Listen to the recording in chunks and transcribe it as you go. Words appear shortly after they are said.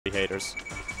haters.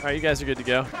 All right, you guys are good to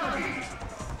go.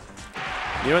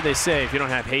 You know what they say, if you don't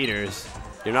have haters,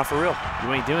 you're not for real.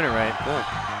 You ain't doing it right. Yeah.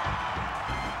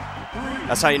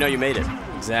 That's how you know you made it.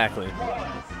 Exactly.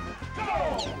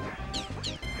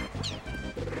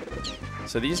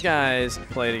 So these guys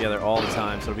play together all the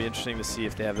time, so it'll be interesting to see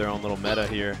if they have their own little meta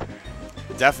here.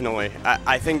 Definitely.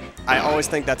 I always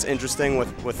think that's interesting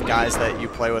with guys that you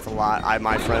play with a lot.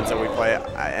 My friends that we play,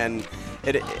 and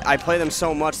I play them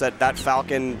so much that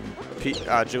Falcon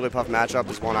Jigglypuff matchup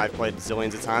is one I've played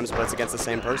zillions of times, but it's against the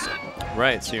same person.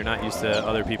 Right, so you're not used to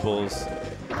other people's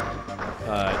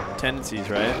tendencies,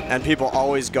 right? And people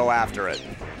always go after it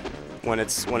when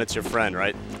it's your friend,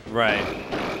 right? Right.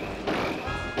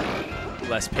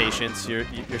 Less patience, you're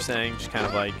saying, just kind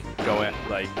of like go at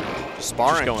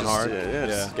sparring, just going hard. Yeah,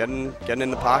 just getting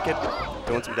in the pocket,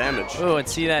 doing some damage. Oh, and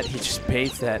see that he just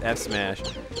baits that F smash.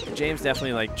 James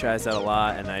definitely like tries that a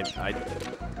lot, and I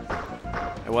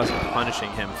wasn't punishing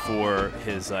him for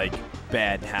his like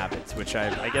bad habits, which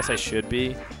I guess I should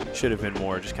have been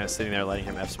more, just kind of sitting there letting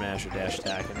him F smash or dash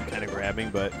attack and kind of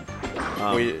grabbing, but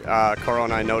Koro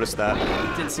and I noticed that.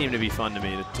 It didn't seem to be fun to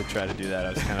me to try to do that. I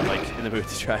was kind of like in the mood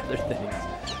to try other things.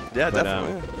 Yeah, but,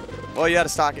 definitely. Well, you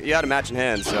had a match in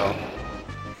hand, so.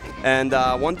 And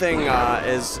one thing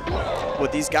is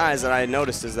with these guys that I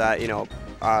noticed is that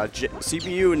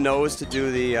CPU knows to do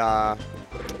the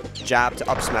jab to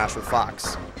up smash with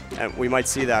Fox, and we might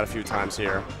see that a few times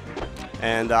here.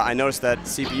 And I noticed that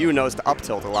CPU knows to up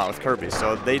tilt a lot with Kirby,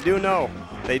 so they do know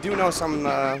some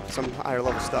higher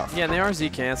level stuff. Yeah, and they are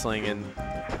Z canceling, and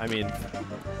I mean,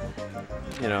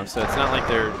 so it's not like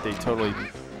they totally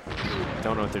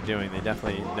don't know what they're doing. They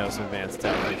definitely know some advanced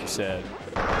tech, like you said.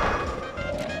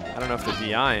 I don't know if they're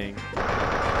DIing.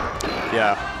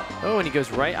 Yeah. Oh, and he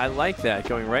goes right. I like that,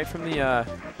 going right from the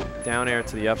down air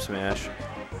to the up smash.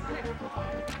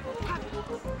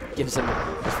 Gives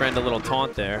his friend a little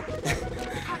taunt there.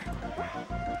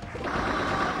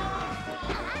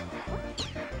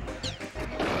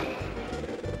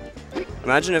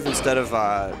 Imagine if instead of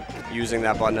using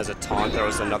that button as a taunt, there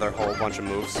was another whole bunch of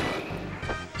moves.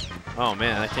 Oh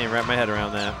man, I can't wrap my head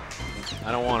around that.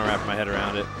 I don't want to wrap my head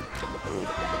around it.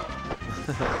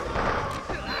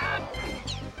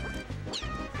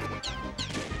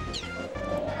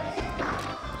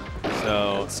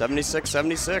 So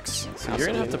 76-76. So you're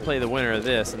gonna have to play the winner of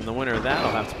this, and the winner of that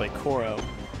will have to play Koro.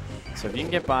 So if you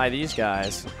can get by these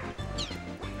guys,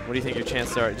 what do you think your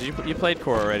chances are? You played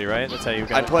Koro already, right? That's how you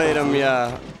got I played him,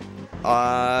 yeah.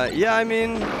 Yeah, I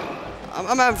mean,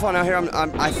 I'm having fun out here.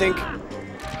 I think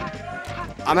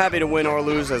I'm happy to win or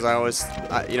lose, as I always,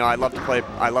 I love to play.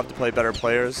 I love to play better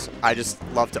players. I just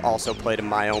love to also play to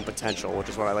my own potential, which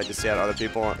is what I like to see out of other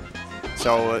people.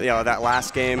 So that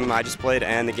last game I just played,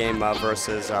 and the game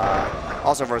versus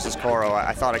Koro,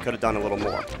 I thought I could have done a little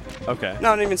more. Okay.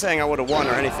 Not even saying I would have won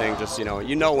or anything. Just when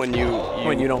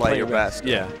you don't play your best.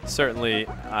 Yeah, certainly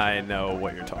I know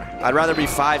what you're talking about. I'd rather be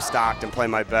 5-stocked and play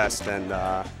my best than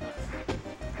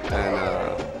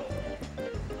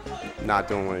not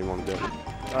doing what you want to do.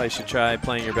 Oh, you should try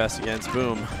playing your best against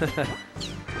Boom.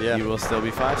 Yeah. You will still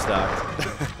be 5-stocked.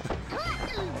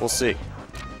 We'll see.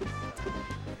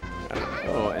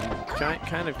 Oh, and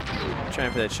kind of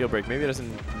trying for that shield break. Maybe he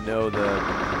doesn't know the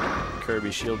Kirby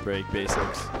shield break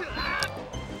basics.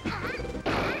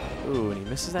 Ooh, and he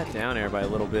misses that down air by a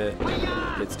little bit.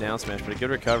 Gets down smash, but a good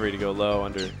recovery to go low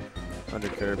under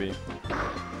Kirby.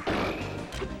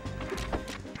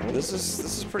 Well, this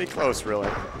is pretty close, really.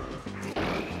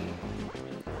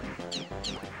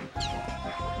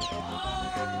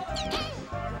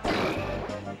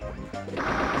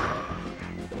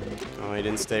 Oh, he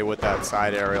didn't stay with that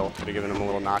side aerial. Could have given him a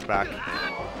little knockback.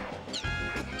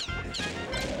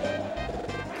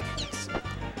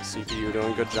 CPU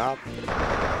doing a good job.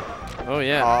 Oh,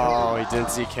 yeah. Oh, he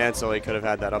didn't Z cancel. He could have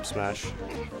had that up smash.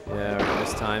 Yeah, or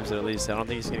missed times at least. I don't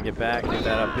think he's going to get back with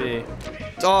that up B.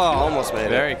 Oh, almost made it.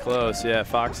 Very close. Yeah,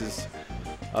 Fox's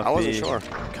up B. I wasn't sure.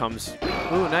 Comes.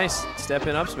 Ooh, nice. Step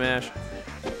in up smash.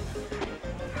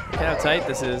 Look how tight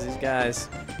this is. These guys,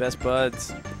 best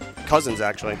buds. Cousins,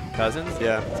 actually. Cousins?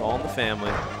 Yeah. It's all in the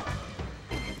family.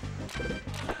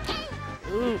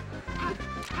 Ooh.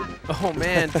 Oh,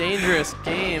 man. Dangerous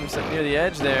games up near the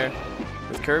edge there.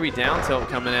 With Kirby down tilt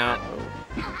coming out.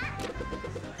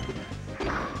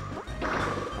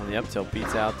 On the up tilt,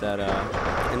 beats out that.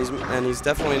 And he's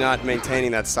definitely not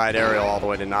maintaining that side aerial all the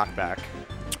way to knockback.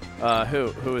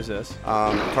 Who is this?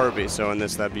 Kirby. So in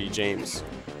this, that'd be James.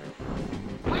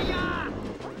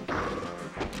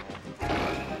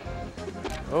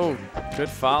 Oh, good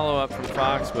follow up from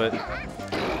Fox, but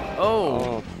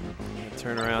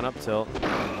turn around up tilt.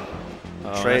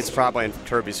 Trade's probably in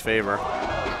Kirby's favor.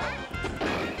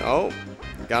 Oh,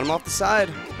 got him off the side.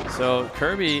 So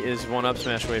Kirby is one up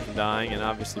smash away from dying, and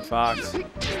obviously Fox.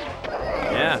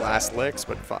 Yeah. Last licks,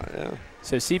 but yeah.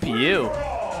 So CPU.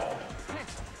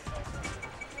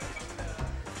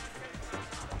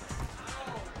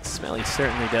 Smelly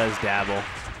certainly does dabble.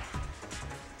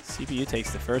 CPU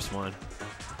takes the first one.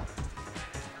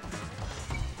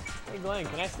 Hey Glenn,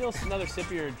 can I steal another sip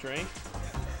of your drink?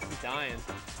 I'm dying.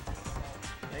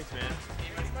 Thanks, man.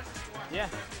 Yeah.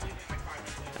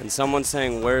 And someone's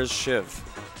saying, "Where's Shiv?"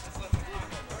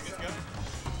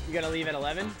 You gotta leave at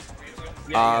 11?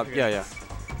 Yeah.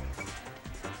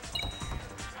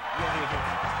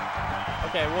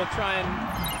 Okay, we'll try and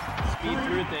speed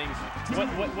through things.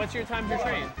 What's your time to your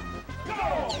train?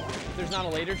 There's not a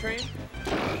later train?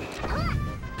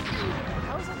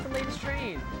 How is that the latest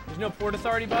train? There's no Port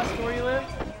Authority bus to where you live?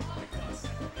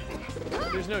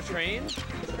 There's no train?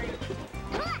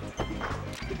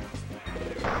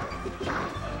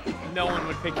 No one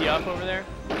would pick you up over there?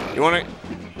 You want to?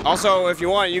 Also, if you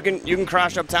want, you can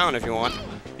crash uptown if you want.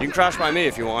 You can crash by me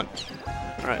if you want.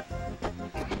 All right.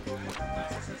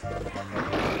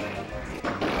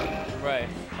 Right.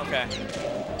 Okay.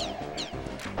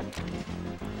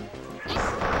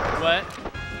 What?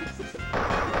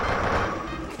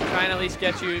 Trying to at least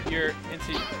get you trying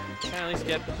to at least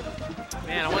get.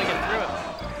 Man, I want to get through it.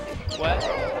 What?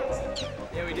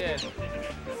 Yeah, we did.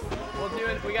 We'll do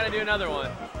it. We got to do another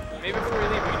one. Maybe before we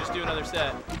leave, we can just do another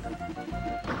set.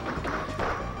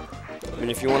 I mean,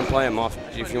 if you want to play him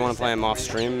off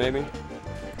stream, maybe.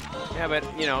 Yeah, but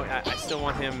you know, I still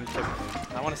want him to.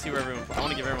 I want to see where everyone. I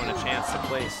want to give everyone a chance to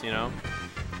place. You know.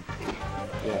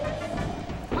 Yeah.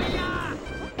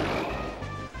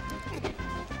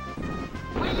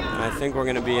 And I think we're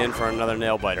going to be in for another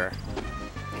nail biter.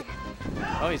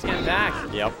 Oh, he's getting back.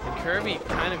 Yep. And Kirby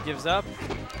kind of gives up.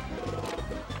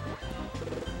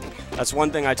 That's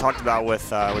one thing I talked about with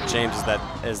James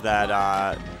is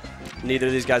that neither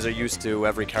of these guys are used to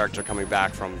every character coming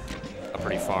back from a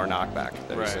pretty far knockback.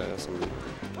 There's,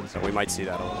 right. So we might see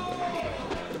that a little bit.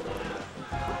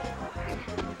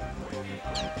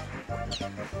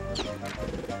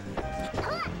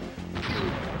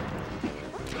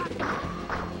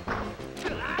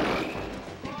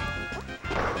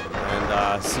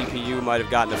 And CPU might have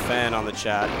gotten a fan on the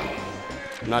chat.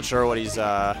 I'm not sure what he's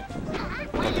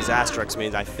what these asterisks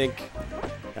means. I think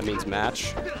that means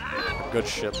match. Good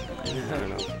ship. I don't know. I don't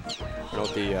know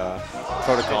what the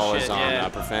protocol is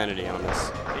on profanity on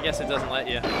this. I guess it doesn't let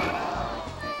you.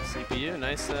 CPU,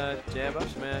 nice jab up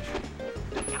smash.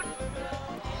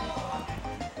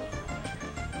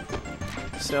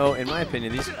 So, in my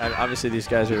opinion, obviously these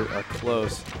guys are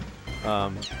close,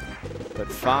 but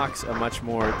Fox, a much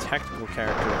more technical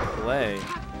character to play,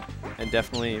 and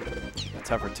definitely a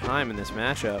tougher time in this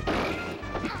matchup.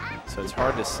 So it's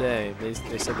hard to say. They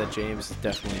said that James is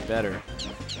definitely better.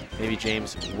 Maybe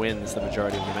James wins the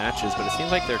majority of the matches, but it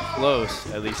seems like they're close,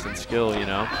 at least in skill, you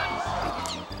know.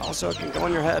 Also, it can go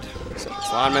in your head. It's a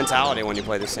lot of mentality when you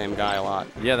play the same guy a lot.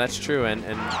 Yeah, that's true, and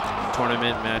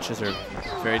tournament matches are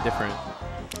very different.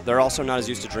 They're also not as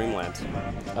used to Dreamland.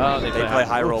 Oh, they play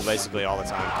high roll basically all the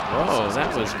time. Whoa, so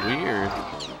that was weird.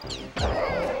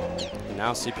 And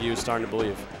now CPU is starting to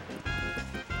believe.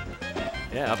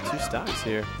 Yeah, up 2 stocks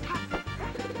here.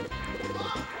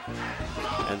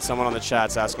 And someone on the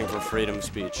chat's asking for freedom of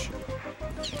speech.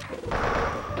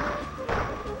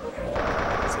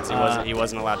 Since he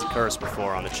wasn't allowed to curse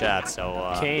before on the chat,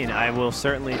 so. Kane, I will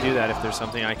certainly do that if there's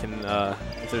something I can,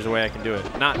 if there's a way I can do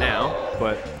it. Not now,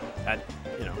 but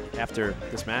after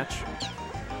this match.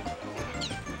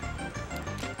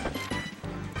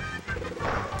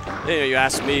 Yeah, you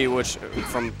asked me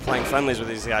from playing friendlies with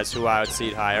these guys who I would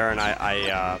seed higher, and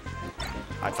I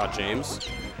thought James.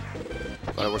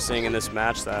 But we're seeing in this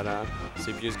match that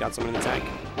CPU's got something in the tank.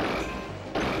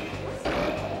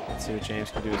 Let's see what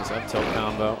James can do with this up tilt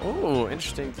combo. Ooh,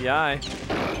 interesting DI.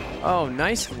 Oh,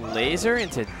 nice laser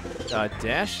into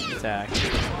dash attack.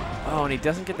 Oh, and he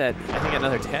doesn't get that. I think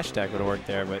another dash attack would have worked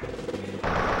there, but.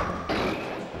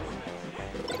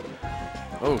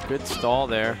 Oh, good stall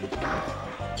there.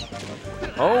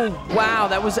 Oh, wow,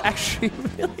 that was actually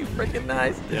really freaking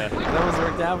nice. Yeah. That almost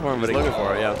worked out for him. He was looking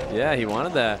for it, yeah. Yeah, he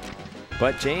wanted that.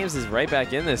 But James is right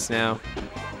back in this now.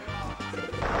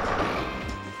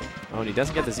 Oh, and he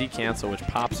doesn't get the Z cancel, which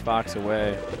pops Fox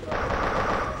away.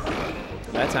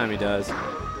 That time he does.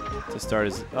 To start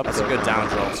his up That's a good down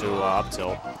drill to up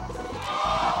tilt.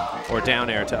 Or down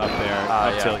air to up air.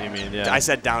 Up tilt, you mean? Yeah. I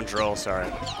said down drill. Sorry.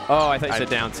 Oh, I thought you said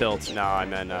down tilt. No, I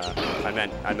meant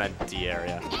D air.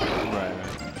 Yeah. Right.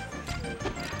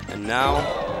 And now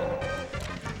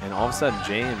And all of a sudden,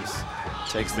 James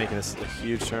takes making this a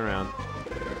huge turnaround.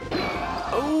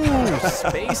 Oh,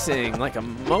 spacing like a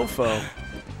mofo.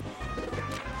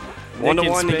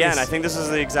 1-to-1 again. I think this is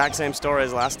the exact same story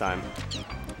as last time.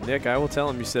 Nick, I will tell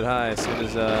him you said hi as soon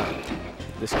as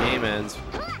this game ends.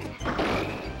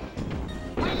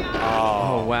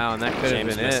 Oh, wow, and that could have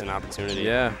been James missed it. an opportunity.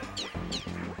 Yeah.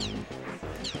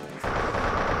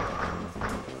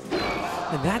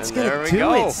 And that's going to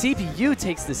do it. CPU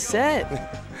takes the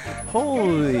set.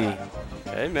 Holy.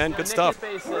 Hey, man, good stuff.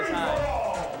 Nick in Space says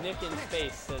hi. Nick in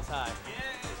Space says hi.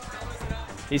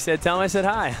 He said, tell him I said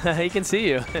hi. He can see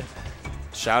you.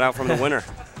 Shout out from the winner.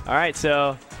 All right,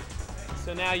 so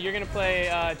now you're going to play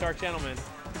Dark Gentleman.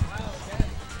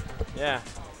 Yeah.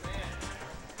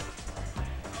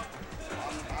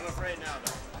 I'm afraid now,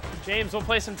 though. James, we'll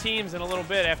play some teams in a little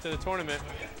bit after the tournament.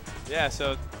 Yeah,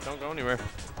 so don't go anywhere.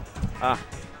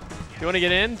 You want to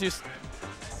get in? You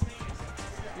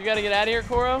got to get out of here,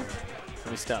 Koro? Let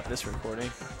me stop this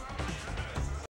recording.